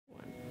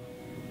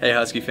Hey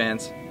Husky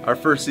fans, our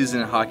first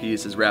season at Hockey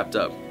East is wrapped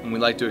up, and we'd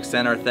like to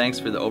extend our thanks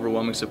for the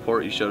overwhelming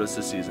support you showed us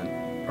this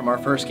season. From our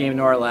first game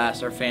to our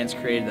last, our fans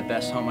created the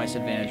best home ice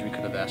advantage we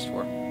could have asked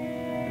for.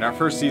 In our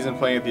first season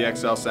playing at the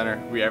XL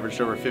Center, we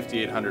averaged over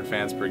 5,800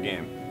 fans per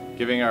game,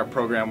 giving our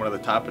program one of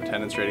the top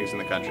attendance ratings in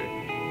the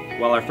country.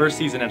 While our first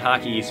season at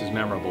Hockey East was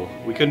memorable,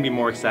 we couldn't be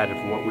more excited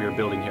for what we are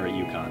building here at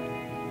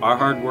UConn. Our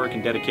hard work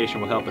and dedication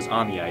will help us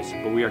on the ice,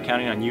 but we are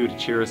counting on you to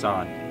cheer us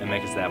on and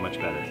make us that much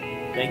better.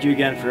 Thank you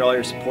again for all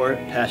your support,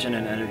 passion,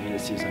 and energy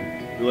this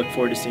season. We look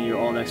forward to seeing you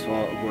all next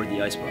fall aboard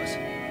the Ice Bus.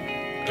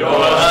 Go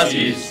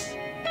Huskies!